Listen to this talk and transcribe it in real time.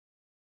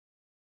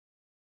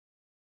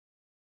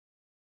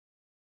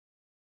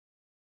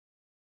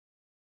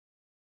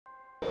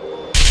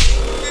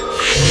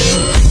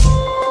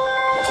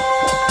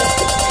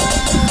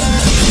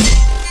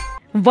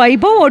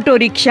वैभव auto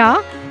rickshaw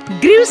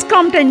Greaves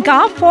Crompton का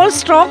 4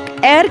 stroke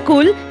air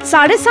cool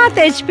 7.5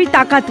 HP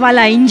ताकत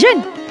वाला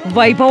इंजन।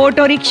 वैभव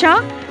ऑटो रिक्शा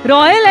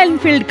रॉयल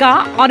एनफील्ड का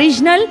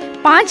original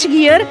 5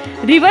 gear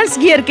reverse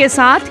gear के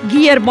साथ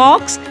gear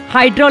box,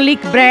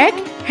 hydraulic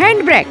brake,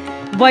 hand brake.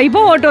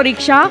 वैभव auto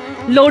rickshaw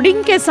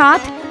loading के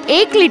साथ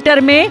 1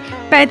 litre में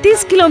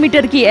 35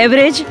 किलोमीटर की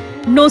एवरेज,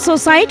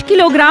 960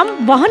 किलोग्राम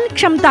वहन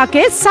क्षमता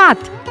के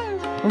साथ।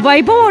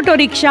 वैभव ऑटो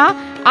रिक्शा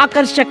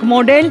आकर्षक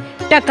मॉडल,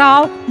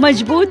 टकाऊ,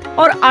 मजबूत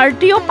और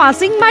RTO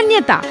पासिंग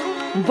मान्यता।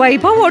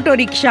 वैभव ऑटो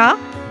रिक्शा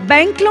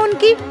बैंक लोन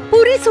की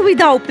पूरी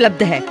सुविधा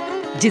उपलब्ध है,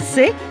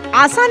 जिससे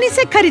आसानी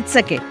से खरीद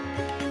सके।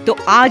 तो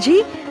आज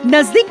ही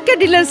नजदीक के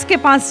डीलर्स के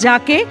पास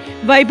जाके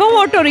वैभव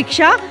ऑटो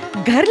रिक्शा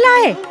घर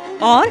लाए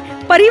और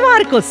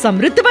परिवार को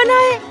समृद्ध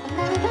बनाए।